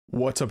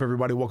What's up,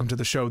 everybody? Welcome to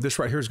the show. This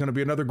right here is going to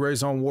be another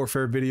GrayZone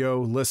Warfare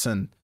video.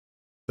 Listen,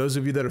 those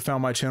of you that have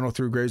found my channel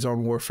through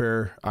GrayZone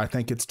Warfare, I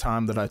think it's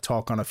time that I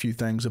talk on a few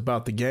things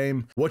about the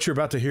game. What you're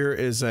about to hear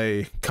is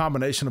a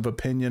combination of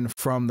opinion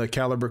from the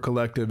Caliber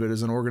Collective. It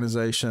is an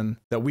organization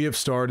that we have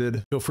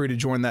started. Feel free to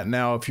join that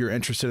now if you're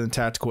interested in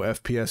tactical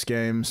FPS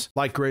games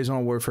like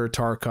GrayZone Warfare,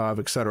 Tarkov,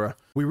 etc.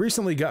 We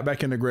recently got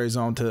back into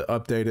GrayZone to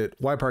update it,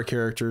 wipe our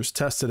characters,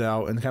 test it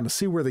out, and kind of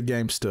see where the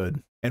game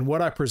stood. And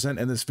what I present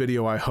in this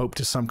video, I hope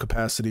to some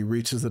capacity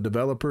reaches the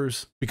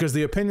developers, because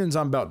the opinions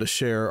I'm about to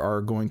share are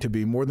going to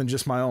be more than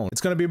just my own. It's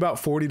going to be about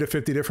 40 to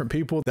 50 different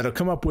people that have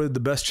come up with the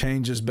best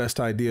changes, best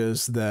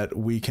ideas that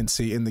we can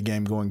see in the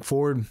game going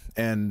forward.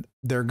 And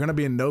they're going to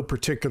be in no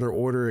particular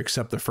order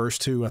except the first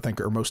two I think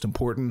are most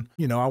important.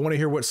 You know, I want to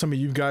hear what some of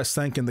you guys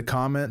think in the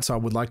comments. I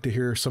would like to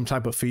hear some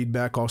type of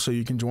feedback. Also,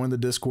 you can join the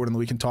Discord and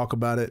we can talk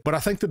about it. But I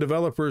think the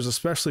developers,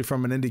 especially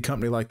from an indie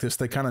company like this,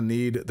 they kind of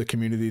need the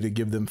community to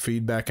give them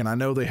feedback. And I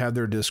know they have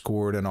their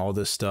Discord and all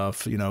this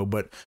stuff, you know,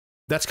 but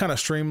that's kind of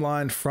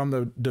streamlined from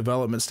the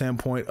development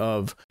standpoint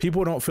of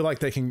people don't feel like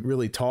they can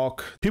really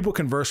talk. People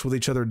converse with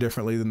each other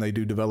differently than they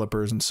do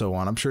developers and so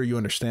on. I'm sure you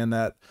understand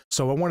that.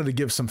 So I wanted to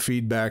give some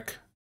feedback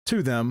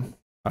to them.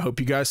 I hope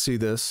you guys see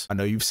this. I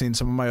know you've seen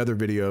some of my other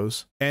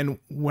videos. And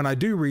when I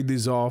do read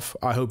these off,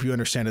 I hope you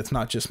understand it's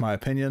not just my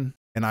opinion.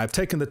 And I've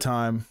taken the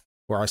time,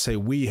 or I say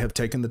we have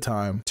taken the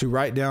time, to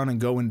write down and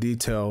go in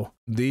detail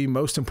the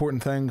most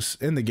important things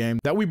in the game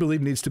that we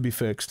believe needs to be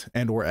fixed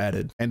and or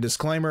added. And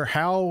disclaimer,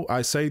 how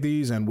I say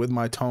these and with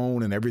my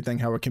tone and everything,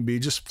 how it can be,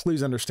 just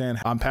please understand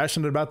I'm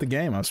passionate about the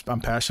game.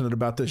 I'm passionate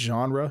about this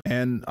genre,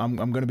 and I'm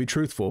going to be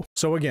truthful.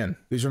 So again,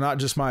 these are not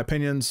just my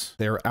opinions.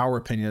 They are our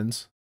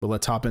opinions, but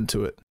let's hop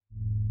into it.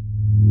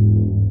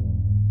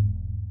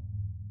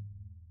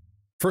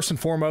 First and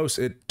foremost,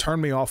 it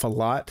turned me off a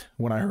lot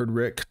when I heard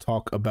Rick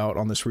talk about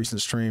on this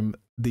recent stream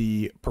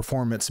the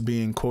performance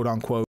being quote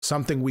unquote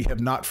something we have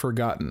not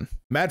forgotten.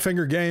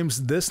 Madfinger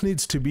Games, this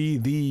needs to be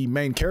the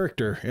main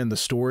character in the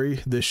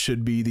story. This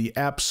should be the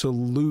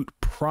absolute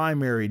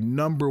primary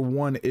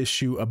 #1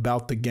 issue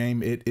about the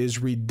game. It is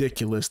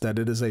ridiculous that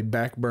it is a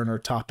back burner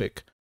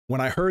topic.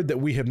 When I heard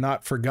that we have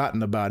not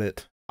forgotten about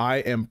it, I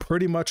am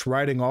pretty much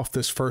writing off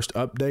this first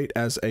update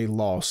as a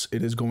loss.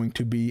 It is going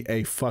to be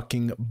a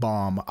fucking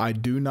bomb. I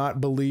do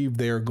not believe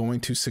they are going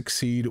to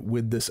succeed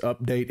with this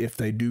update if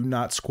they do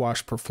not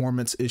squash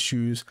performance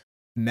issues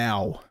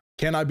now.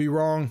 Can I be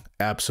wrong?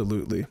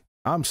 Absolutely.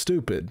 I'm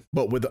stupid.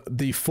 But with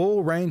the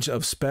full range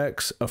of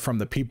specs from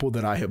the people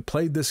that I have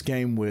played this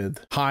game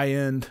with,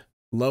 high-end,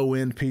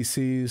 low-end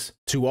PCs,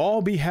 to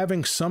all be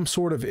having some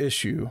sort of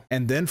issue,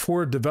 and then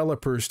for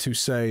developers to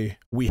say,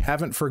 we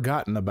haven't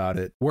forgotten about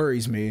it,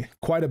 worries me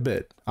quite a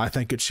bit. I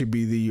think it should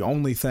be the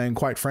only thing,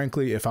 quite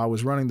frankly, if I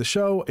was running the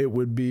show, it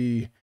would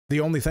be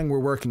the only thing we're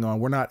working on.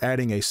 We're not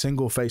adding a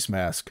single face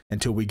mask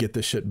until we get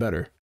this shit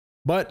better.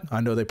 But I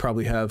know they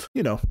probably have,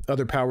 you know,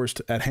 other powers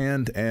at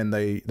hand, and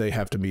they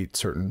have to meet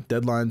certain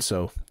deadlines,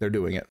 so they're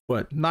doing it.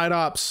 But Night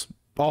Ops,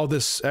 all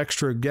this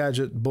extra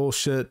gadget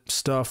bullshit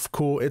stuff,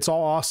 cool. It's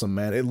all awesome,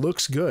 man. It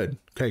looks good.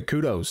 Okay,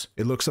 kudos.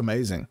 It looks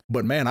amazing.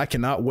 But man, I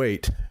cannot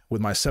wait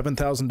with my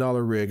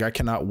 $7,000 rig. I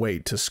cannot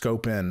wait to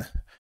scope in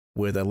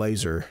with a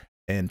laser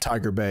in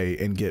Tiger Bay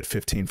and get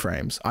 15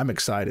 frames. I'm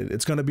excited.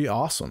 It's going to be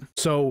awesome.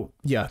 So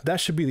yeah,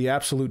 that should be the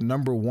absolute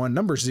 #1,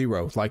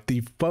 #0, like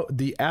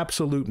the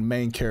absolute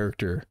main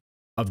character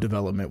of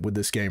development with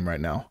this game right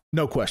now.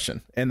 No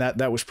question. And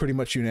that was pretty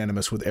much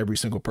unanimous with every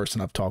single person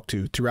I've talked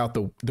to throughout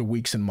the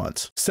weeks and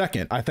months.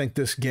 Second, I think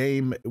this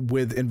game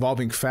with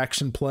involving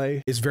faction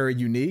play is very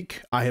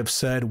unique. I have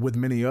said with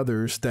many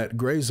others that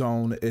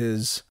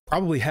GrayZone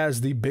probably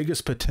has the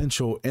biggest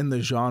potential in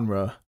the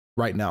genre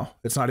right now.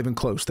 It's not even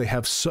close. They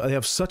have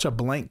such a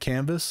blank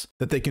canvas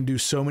that they can do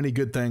so many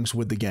good things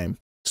with the game.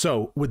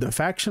 So with the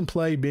faction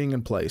play being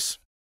in place,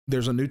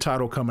 there's a new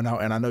title coming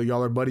out, and I know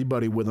y'all are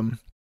buddy with them.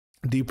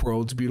 Deep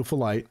World's Beautiful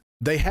Light.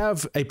 They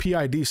have a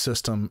PID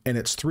system, and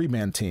it's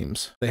 3-man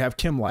teams. They have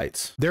chem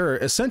lights. There are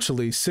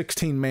essentially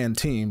 16-man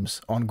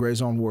teams on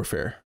GrayZone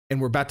Warfare,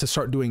 and we're about to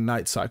start doing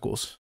night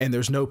cycles, and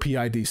there's no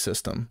PID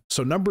system.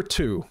 So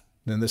 #2,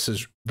 and this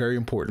is very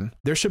important,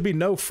 there should be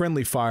no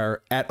friendly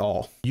fire at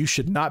all. You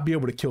should not be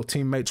able to kill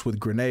teammates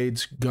with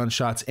grenades,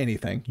 gunshots,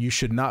 anything. You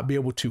should not be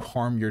able to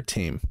harm your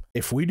team.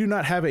 If we do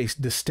not have a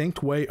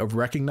distinct way of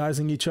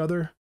recognizing each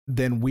other,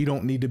 then we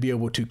don't need to be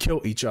able to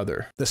kill each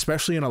other,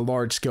 especially in a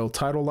large scale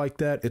title like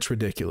that. It's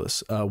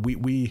ridiculous.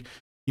 We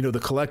you know,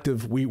 the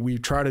collective, we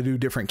try to do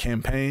different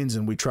campaigns,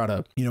 and we try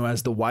to, you know,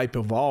 as the wipe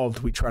evolved,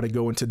 we try to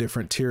go into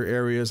different tier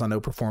areas. I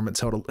know performance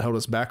held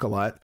us back a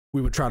lot.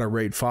 We would try to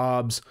raid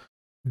FOBs,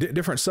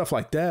 different stuff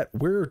like that.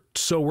 We're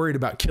so worried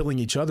about killing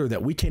each other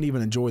that we can't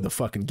even enjoy the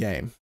fucking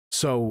game.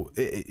 So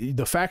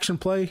the faction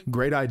play,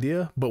 great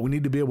idea, but we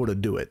need to be able to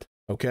do it.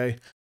 Okay.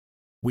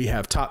 We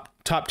have top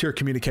top tier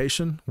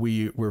communication.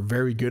 We're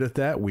very good at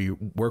that. We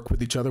work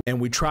with each other and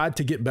we tried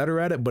to get better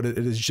at it, but it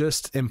is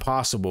just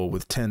impossible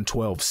with 10,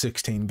 12,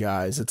 16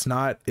 guys. It's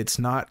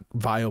not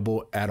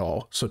viable at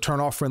all. So turn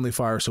off friendly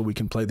fire so we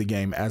can play the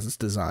game as it's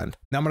designed.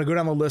 Now I'm going to go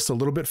down the list a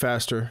little bit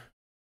faster.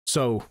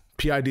 So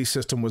PID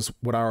system was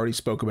what I already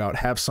spoke about.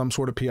 Have some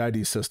sort of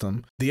PID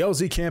system. The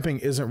LZ camping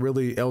isn't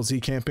really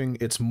LZ camping.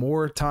 It's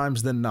more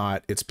times than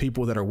not, it's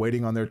people that are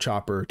waiting on their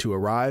chopper to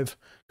arrive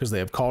because they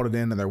have called it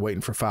in and they're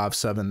waiting for 5,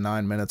 7,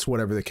 9 minutes,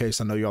 whatever the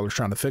case. I know y'all are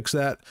trying to fix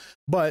that,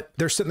 but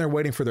they're sitting there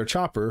waiting for their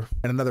chopper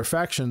and another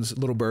faction's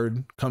little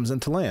bird comes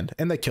into land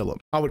and they kill them.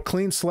 I would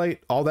clean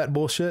slate all that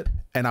bullshit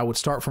and I would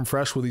start from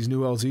fresh with these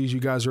new LZs you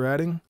guys are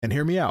adding. And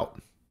hear me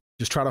out.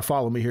 Just try to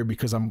follow me here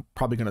because I'm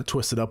probably going to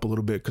twist it up a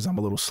little bit because I'm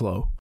a little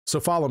slow. So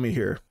follow me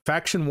here.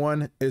 Faction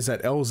 1 is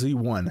at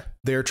LZ1.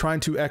 They're trying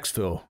to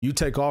exfil. You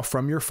take off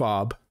from your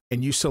FOB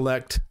and you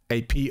select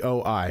a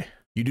POI.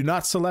 You do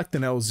not select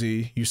an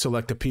LZ, you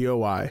select a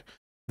POI.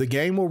 The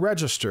game will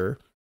register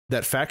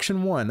that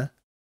Faction 1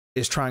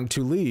 is trying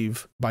to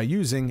leave by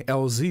using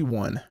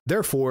LZ1.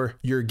 Therefore,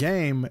 your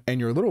game and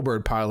your little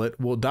bird pilot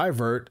will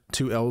divert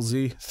to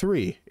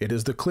LZ3. It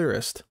is the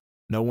clearest.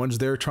 No one's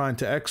there trying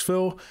to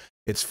exfil.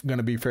 It's going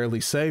to be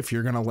fairly safe.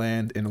 You're going to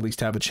land and at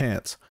least have a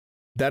chance.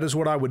 That is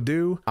what I would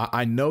do.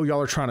 I know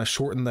y'all are trying to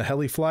shorten the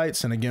heli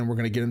flights. And again, we're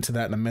going to get into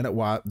that in a minute,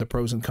 why the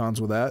pros and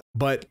cons with that.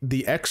 But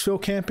the exfil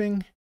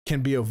camping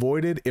can be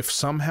avoided if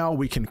somehow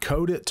we can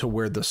code it to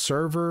where the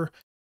server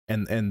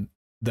and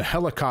the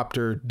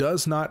helicopter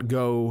does not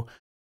go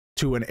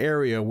to an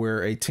area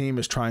where a team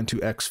is trying to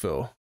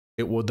exfil.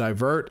 It will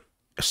divert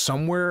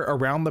somewhere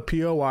around the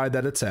POI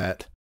that it's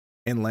at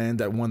and land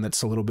at one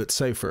that's a little bit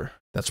safer.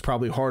 That's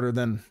probably harder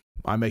than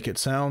I make it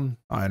sound.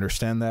 I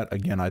understand that.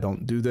 Again, I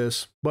don't do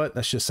this, but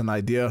that's just an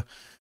idea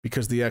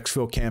because the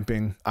exfil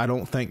camping, I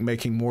don't think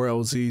making more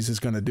LZs is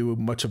going to do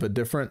much of a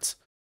difference.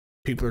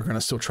 People are going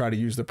to still try to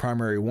use the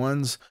primary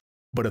ones,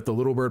 but if the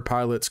little bird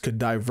pilots could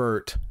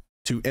divert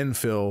to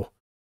infill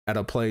at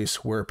a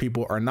place where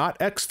people are not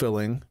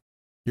exfilling,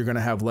 you're going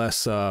to have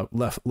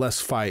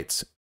less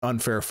fights,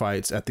 unfair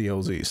fights at the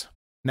LZs.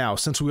 Now,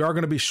 since we are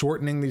going to be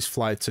shortening these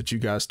flights that you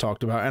guys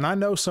talked about, and I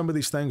know some of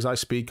these things I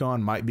speak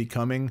on might be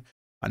coming.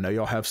 I know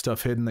y'all have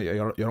stuff hidden that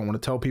y'all don't want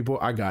to tell people.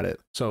 I got it.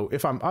 So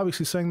if I'm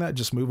obviously saying that,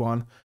 just move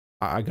on.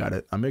 I got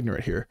it. I'm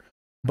ignorant here.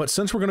 But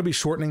since we're going to be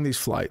shortening these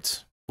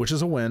flights, which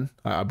is a win,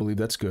 I believe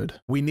that's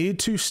good. We need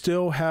to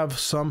still have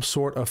some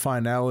sort of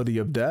finality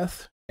of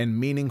death and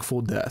meaningful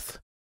death.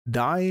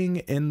 Dying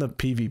in the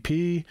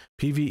PvP,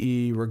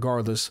 PvE,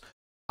 regardless,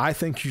 I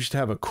think you should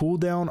have a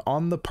cooldown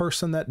on the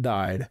person that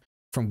died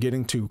from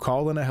getting to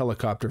call in a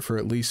helicopter for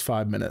at least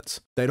 5 minutes.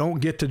 They don't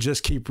get to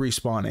just keep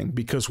respawning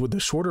because with the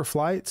shorter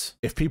flights,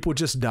 if people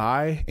just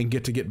die and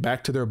get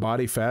back to their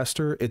body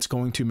faster, it's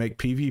going to make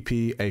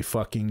PvP a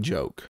fucking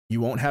joke.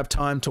 You won't have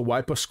time to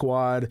wipe a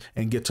squad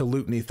and get to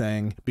loot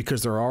anything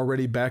because they're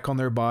already back on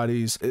their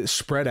bodies,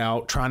 spread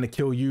out, trying to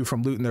kill you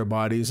from looting their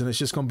bodies, and it's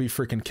just going to be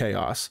freaking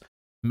chaos.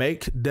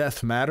 Make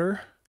death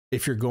matter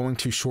if you're going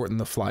to shorten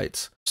the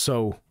flights.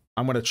 So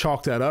I'm going to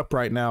chalk that up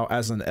right now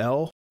as an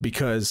L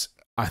because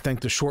I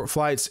think the short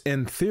flights,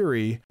 in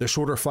theory, the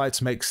shorter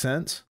flights make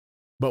sense.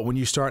 But when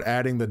you start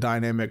adding the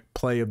dynamic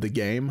play of the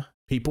game,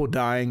 people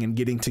dying and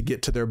getting to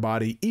get to their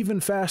body even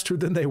faster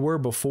than they were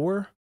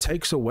before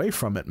takes away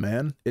from it,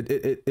 man.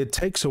 It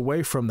takes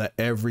away from the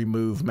every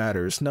move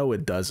matters. No,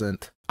 it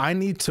doesn't. I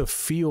need to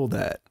feel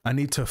that. I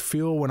need to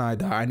feel when I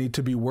die. I need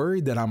to be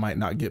worried that I might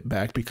not get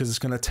back because it's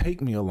going to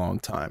take me a long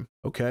time.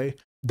 Okay.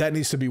 That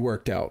needs to be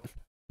worked out.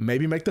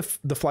 Maybe make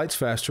the flights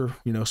faster,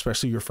 you know,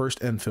 especially your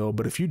first infill.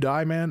 But if you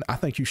die, man, I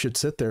think you should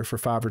sit there for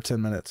 5 or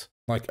 10 minutes,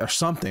 like, or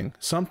something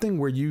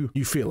where you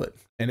feel it.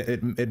 And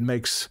it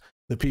makes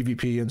the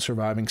PvP and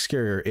surviving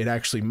scarier. It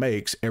actually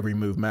makes every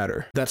move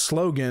matter. That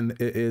slogan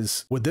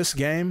is with this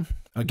game.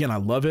 Again, I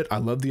love it. I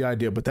love the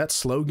idea, but that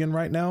slogan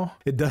right now,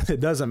 it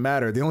doesn't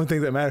matter. The only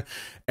thing that matters,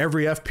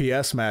 every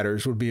FPS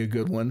matters would be a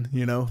good one,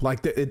 you know,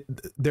 like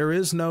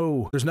there's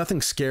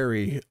nothing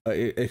scary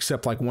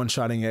except like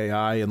one-shotting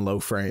AI and low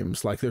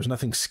frames. Like there's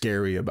nothing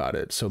scary about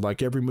it. So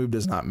like every move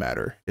does not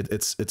matter.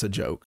 It's a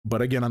joke.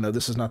 But again, I know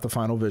this is not the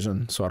final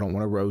vision, so I don't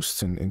want to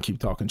roast and keep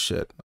talking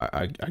shit.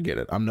 I get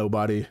it. I'm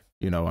nobody.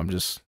 You know, I'm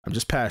just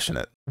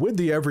passionate. With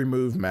the every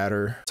move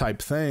matter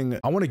type thing,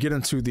 I want to get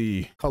into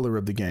the color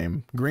of the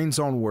game. Green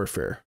zone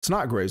warfare. It's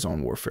not gray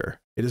zone warfare.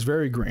 It is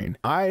very green.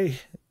 I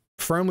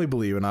firmly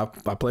believe, and I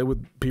play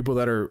with people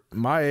that are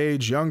my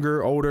age,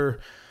 younger, older.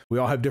 We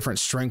all have different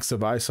strengths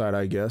of eyesight,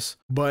 I guess,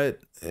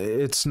 but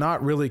it's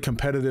not really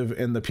competitive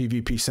in the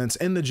PvP sense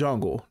in the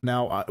jungle.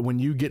 Now, when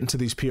you get into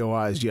these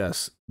POIs,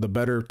 yes, the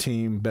better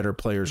team, better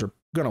players are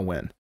going to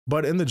win.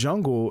 But in the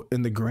jungle,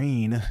 in the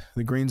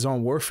green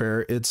zone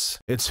warfare, it's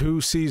who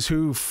sees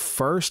who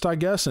first, I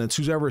guess. And it's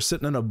who's ever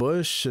sitting in a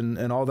bush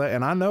and all that.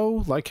 And I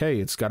know, like, hey,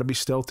 it's got to be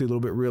stealthy, a little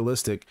bit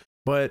realistic.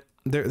 But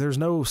there's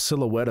no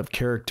silhouette of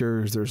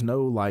characters. There's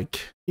no,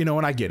 like, you know,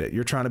 and I get it.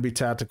 You're trying to be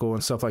tactical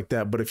and stuff like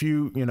that. But if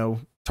you know,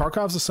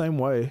 Tarkov's the same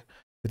way.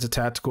 It's a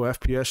tactical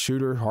FPS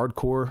shooter,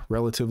 hardcore,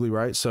 relatively,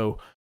 right? So,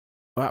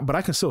 but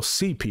I can still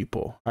see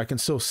people. I can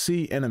still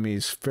see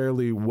enemies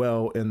fairly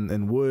well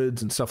in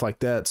woods and stuff like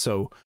that.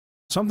 So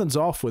something's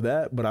off with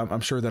that, but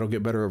I'm sure that'll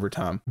get better over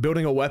time.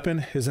 Building a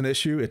weapon is an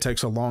issue. It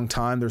takes a long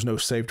time. There's no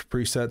saved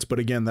presets, but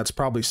again, that's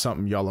probably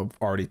something y'all have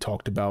already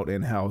talked about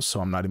in-house,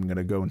 so I'm not even going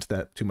to go into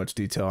that too much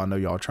detail. I know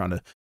y'all are trying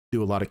to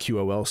do a lot of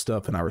QOL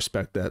stuff, and I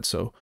respect that,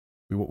 so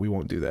we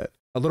won't do that.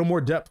 A little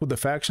more depth with the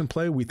faction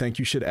play. We think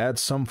you should add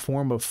some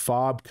form of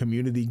FOB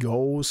community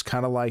goals,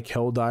 kind of like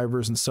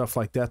Helldivers and stuff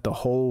like that. The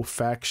whole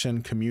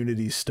faction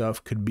community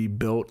stuff could be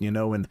built, you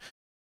know, and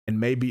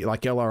maybe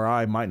like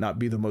LRI might not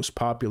be the most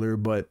popular,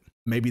 but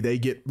maybe they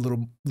get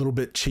little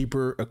bit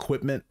cheaper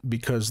equipment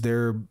because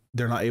they're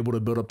not able to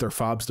build up their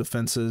FOBs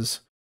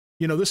defenses.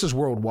 You know, this is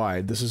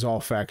worldwide. This is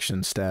all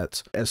faction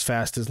stats as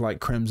fast as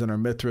like Crimson or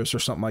Mithras or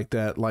something like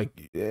that.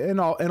 Like and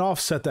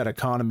offset that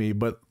economy,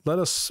 but let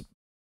us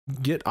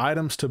get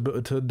items to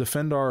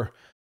defend our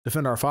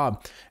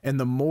FOB. And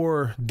the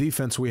more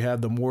defense we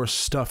have, the more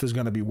stuff is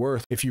going to be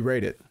worth if you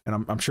raid it.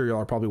 And I'm sure y'all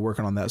are probably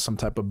working on that, some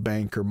type of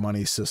bank or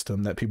money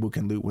system that people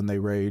can loot when they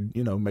raid,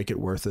 you know, make it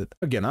worth it.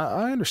 Again,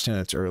 I understand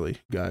it's early,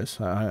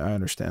 guys. I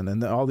understand.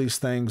 And all these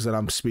things that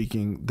I'm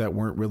speaking that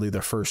weren't really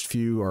the first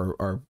few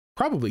are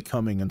probably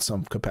coming in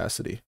some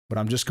capacity. But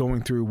I'm just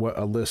going through what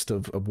a list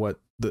of what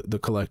the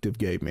collective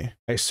gave me.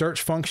 A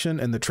search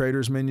function in the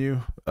traders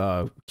menu,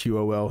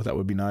 QOL, that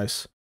would be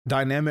nice.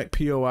 Dynamic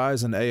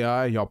POIs and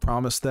AI, y'all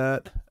promised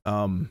that,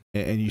 and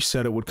you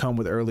said it would come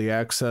with early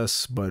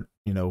access, but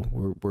you know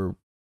we're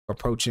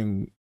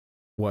approaching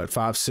what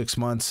 5-6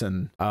 months,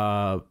 and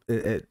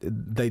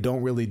they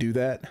don't really do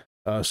that,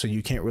 so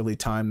you can't really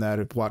time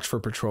that. Watch for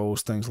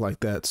patrols, things like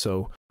that.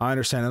 So I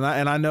understand,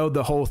 and I know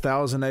the whole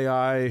 1,000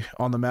 AI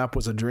on the map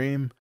was a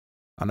dream.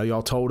 I know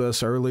y'all told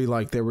us early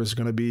like there was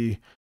going to be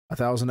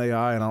 1,000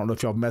 AI, and I don't know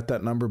if y'all met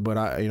that number, but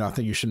I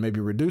think you should maybe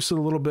reduce it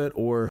a little bit,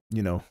 or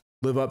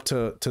live up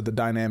to the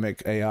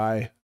dynamic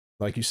AI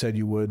like you said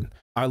you would.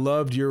 I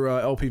loved your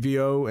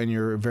LPVO and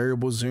your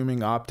variable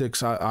zooming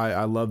optics.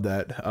 I love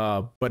that.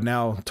 But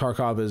now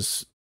Tarkov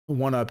is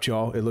one-upped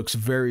y'all. It looks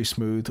very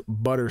smooth,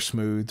 butter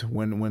smooth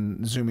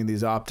when zooming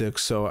these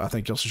optics. So I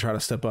think y'all should try to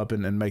step up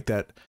and make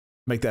that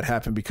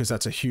happen, because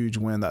that's a huge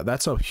win.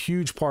 That's a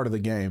huge part of the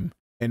game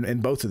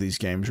in both of these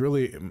games.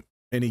 Really,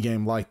 any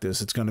game like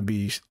this, it's going to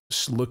be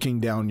looking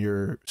down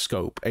your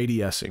scope,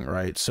 ADSing,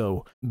 right?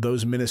 So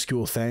those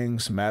minuscule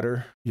things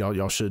matter.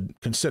 Y'all should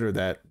consider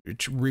that,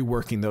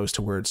 reworking those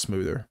to where it's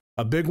smoother.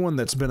 A big one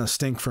that's been a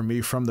stink for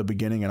me from the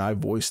beginning, and I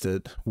voiced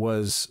it,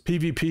 was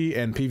PvP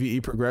and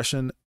PvE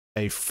progression.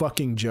 A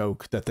fucking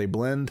joke that they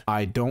blend.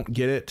 I don't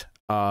get it.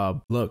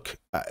 Look,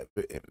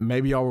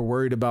 maybe y'all were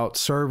worried about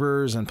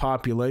servers and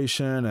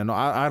population, and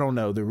I don't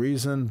know the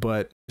reason,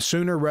 but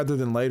sooner rather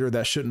than later,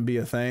 that shouldn't be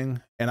a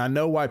thing. And I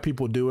know why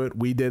people do it.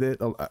 We did it.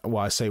 Well,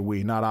 I say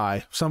we, not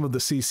I. Some of the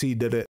CC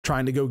did it,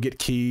 trying to go get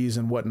keys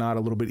and whatnot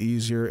a little bit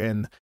easier.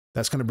 And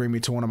that's going to bring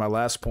me to one of my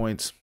last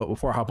points. But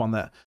before I hop on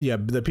that, yeah,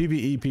 the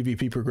PvE,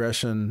 PvP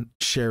progression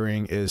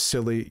sharing is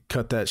silly.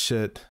 Cut that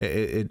shit.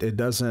 It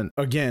doesn't.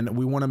 Again,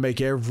 we want to make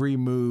every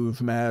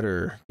move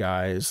matter,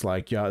 guys.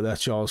 Like, yeah,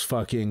 that's y'all's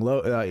fucking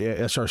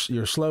that's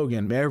your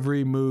slogan.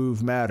 Every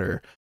move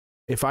matter.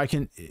 If I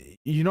can,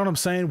 you know what I'm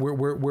saying?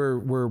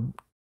 We're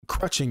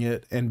crutching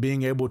it and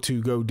being able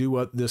to go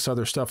do this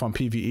other stuff on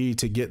PvE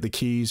to get the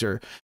keys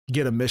or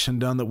get a mission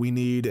done that we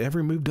need.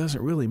 Every move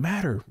doesn't really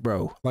matter,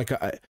 bro. Like,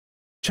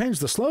 change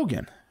the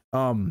slogan.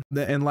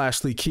 And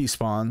lastly, key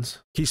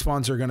spawns. Key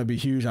spawns are going to be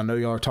huge. I know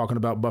y'all are talking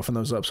about buffing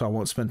those up, so I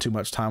won't spend too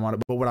much time on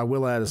it. But what I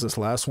will add is this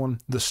last one,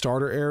 the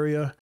starter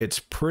area. It's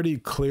pretty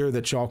clear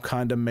that y'all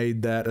kind of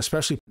made that,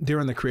 especially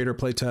during the creator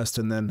playtest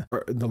and then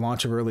the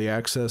launch of early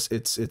access.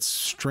 It's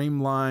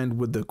streamlined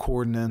with the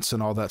coordinates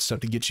and all that stuff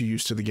to get you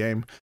used to the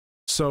game.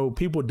 So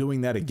people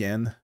doing that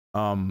again,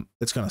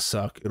 it's going to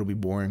suck. It'll be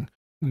boring.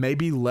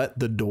 Maybe let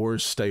the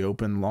doors stay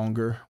open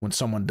longer when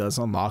someone does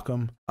unlock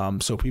them.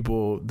 So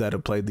people that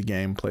have played the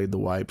game, played the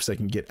wipes, they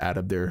can get out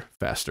of there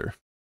faster.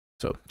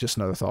 So just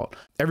another thought.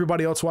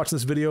 Everybody else watching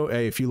this video,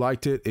 hey, if you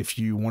liked it, if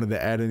you wanted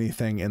to add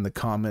anything in the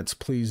comments,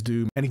 please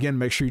do. And again,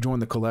 make sure you join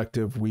the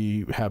collective.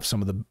 We have some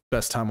of the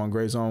best time on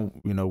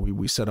GrayZone. You know,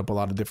 we set up a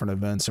lot of different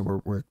events, and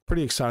we're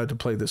pretty excited to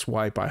play this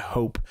wipe. I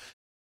hope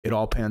it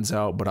all pans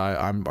out, but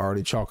I'm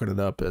already chalking it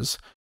up as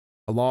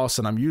a loss,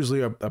 and I'm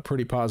usually a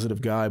pretty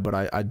positive guy, but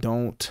I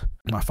don't.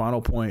 My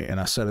final point, and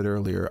I said it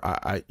earlier,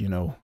 you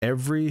know,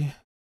 every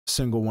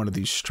single one of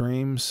these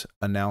streams,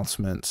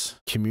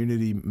 announcements,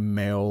 community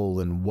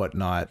mail and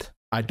whatnot,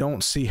 I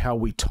don't see how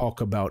we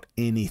talk about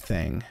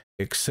anything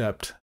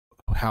except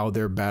how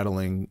they're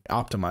battling,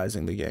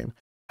 optimizing the game.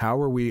 How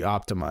are we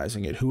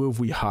optimizing it? Who have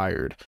we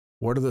hired?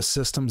 What are the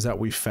systems that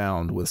we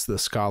found with the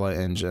Scala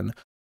engine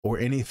or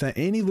anything,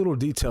 any little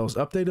details?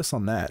 Update us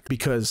on that,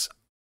 because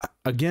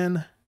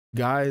again,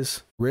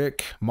 guys,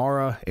 Rick,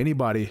 Mara,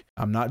 anybody,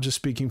 I'm not just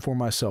speaking for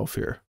myself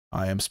here.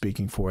 I am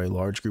speaking for a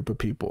large group of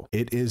people.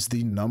 It is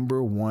the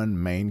 #1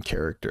 main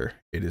character.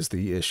 It is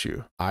the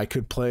issue. I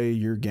could play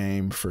your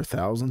game for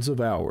thousands of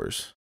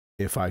hours.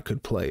 if I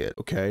could play it,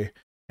 okay?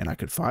 And I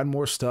could find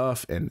more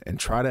stuff and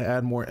try to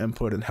add more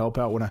input and help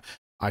out when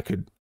I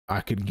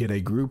could get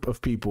a group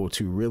of people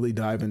to really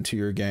dive into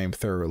your game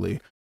thoroughly.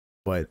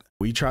 But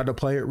we tried to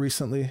play it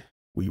recently.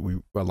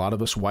 A lot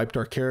of us wiped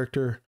our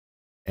character,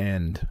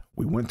 and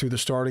we went through the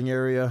starting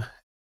area,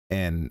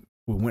 and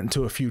we went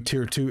into a few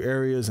tier 2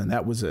 areas, and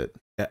that was it.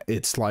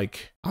 It's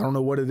like, I don't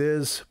know what it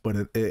is, but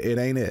it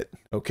ain't it,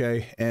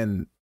 okay?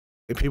 And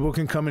if people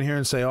can come in here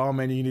and say, oh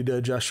man, you need to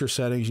adjust your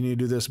settings, you need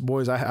to do this.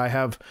 Boys, I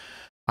have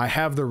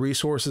the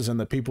resources and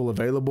the people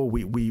available.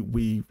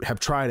 We have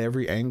tried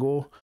every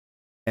angle,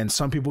 and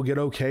some people get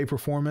okay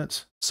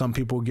performance, some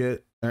people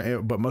get,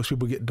 but most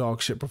people get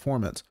dog shit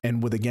performance.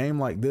 And with a game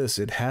like this,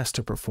 it has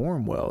to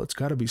perform well. It's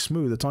got to be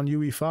smooth. It's on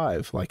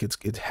UE5. Like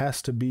it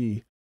has to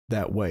be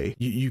that way.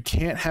 You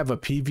can't have a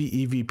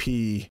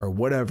PvEVP or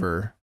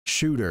whatever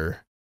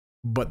shooter,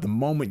 but the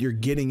moment you're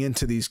getting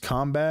into these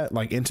combat,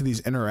 like into these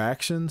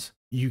interactions,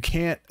 you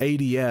can't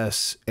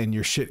ADS and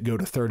your shit go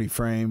to 30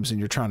 frames and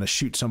you're trying to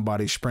shoot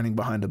somebody sprinting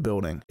behind a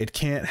building. It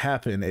can't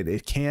happen.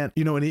 It can't,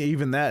 you know, and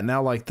even that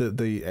now, like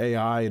the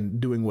AI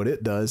and doing what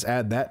it does,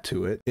 add that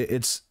to it.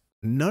 It's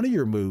none of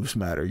your moves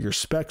matter. Your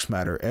specs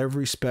matter.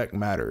 Every spec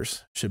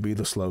matters should be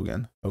the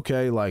slogan.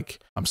 Okay. Like,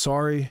 I'm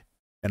sorry.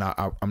 And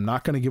I'm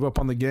not going to give up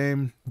on the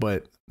game,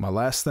 but my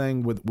last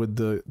thing with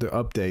the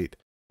update,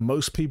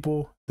 most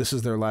people, this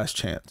is their last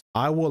chance.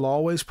 I will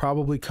always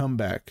probably come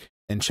back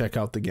and check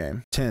out the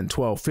game 10,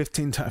 12,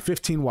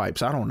 15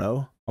 wipes. I don't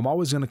know. I'm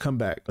always going to come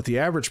back, but the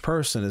average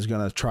person is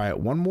going to try it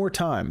one more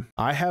time.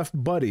 I have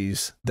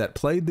buddies that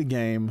played the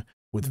game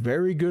with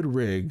very good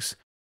rigs,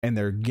 and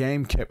their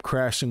game kept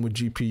crashing with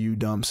GPU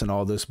dumps and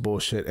all this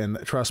bullshit. And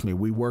trust me,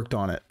 we worked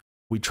on it.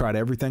 We tried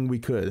everything we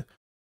could,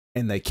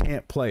 and they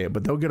can't play it,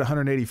 but they'll get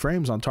 180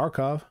 frames on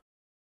Tarkov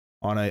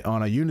on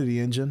a Unity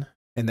engine.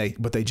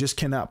 But they just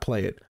cannot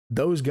play it.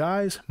 Those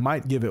guys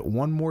might give it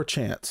one more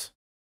chance,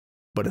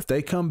 but if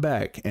they come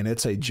back and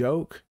it's a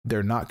joke,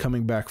 they're not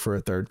coming back for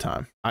a third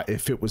time.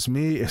 If it was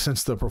me,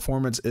 since the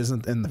performance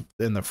isn't in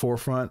the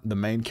forefront, the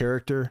main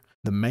character,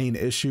 the main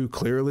issue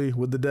clearly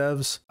with the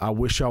devs, I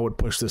wish y'all would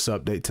push this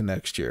update to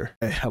next year.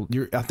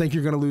 I think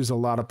you're going to lose a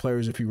lot of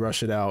players if you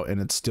rush it out and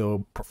it's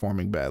still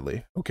performing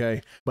badly.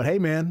 Okay, but hey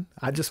man,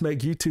 I just make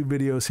YouTube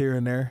videos here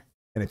and there.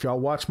 And if y'all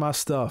watch my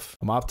stuff,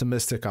 I'm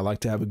optimistic. I like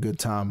to have a good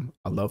time.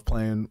 I love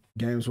playing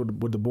games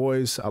with the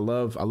boys. I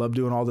love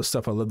doing all this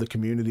stuff. I love the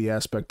community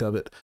aspect of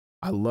it.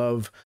 I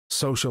love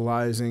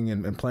socializing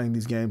and playing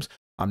these games.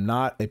 I'm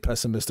not a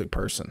pessimistic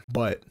person,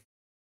 but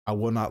I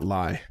will not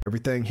lie.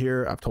 Everything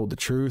here, I've told the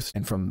truth.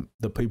 And from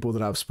the people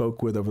that I've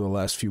spoke with over the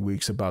last few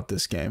weeks about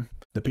this game,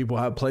 the people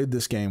I've played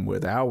this game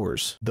with,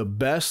 hours, the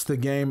best the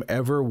game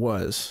ever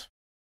was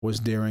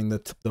during the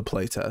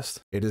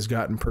playtest. It has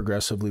gotten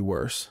progressively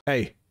worse.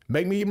 Hey,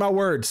 make me eat my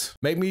words.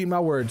 Make me eat my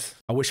words.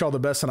 I wish all the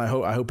best, and I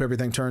hope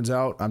everything turns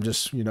out. I'm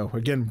just, you know,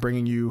 again,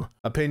 bringing you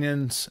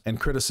opinions and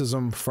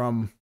criticism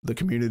from the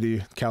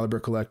community, Caliber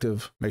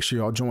Collective. Make sure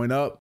y'all join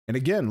up. And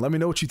again, let me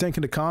know what you think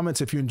in the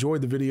comments. If you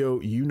enjoyed the video,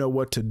 you know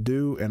what to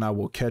do, and I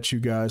will catch you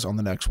guys on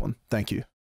the next one. Thank you.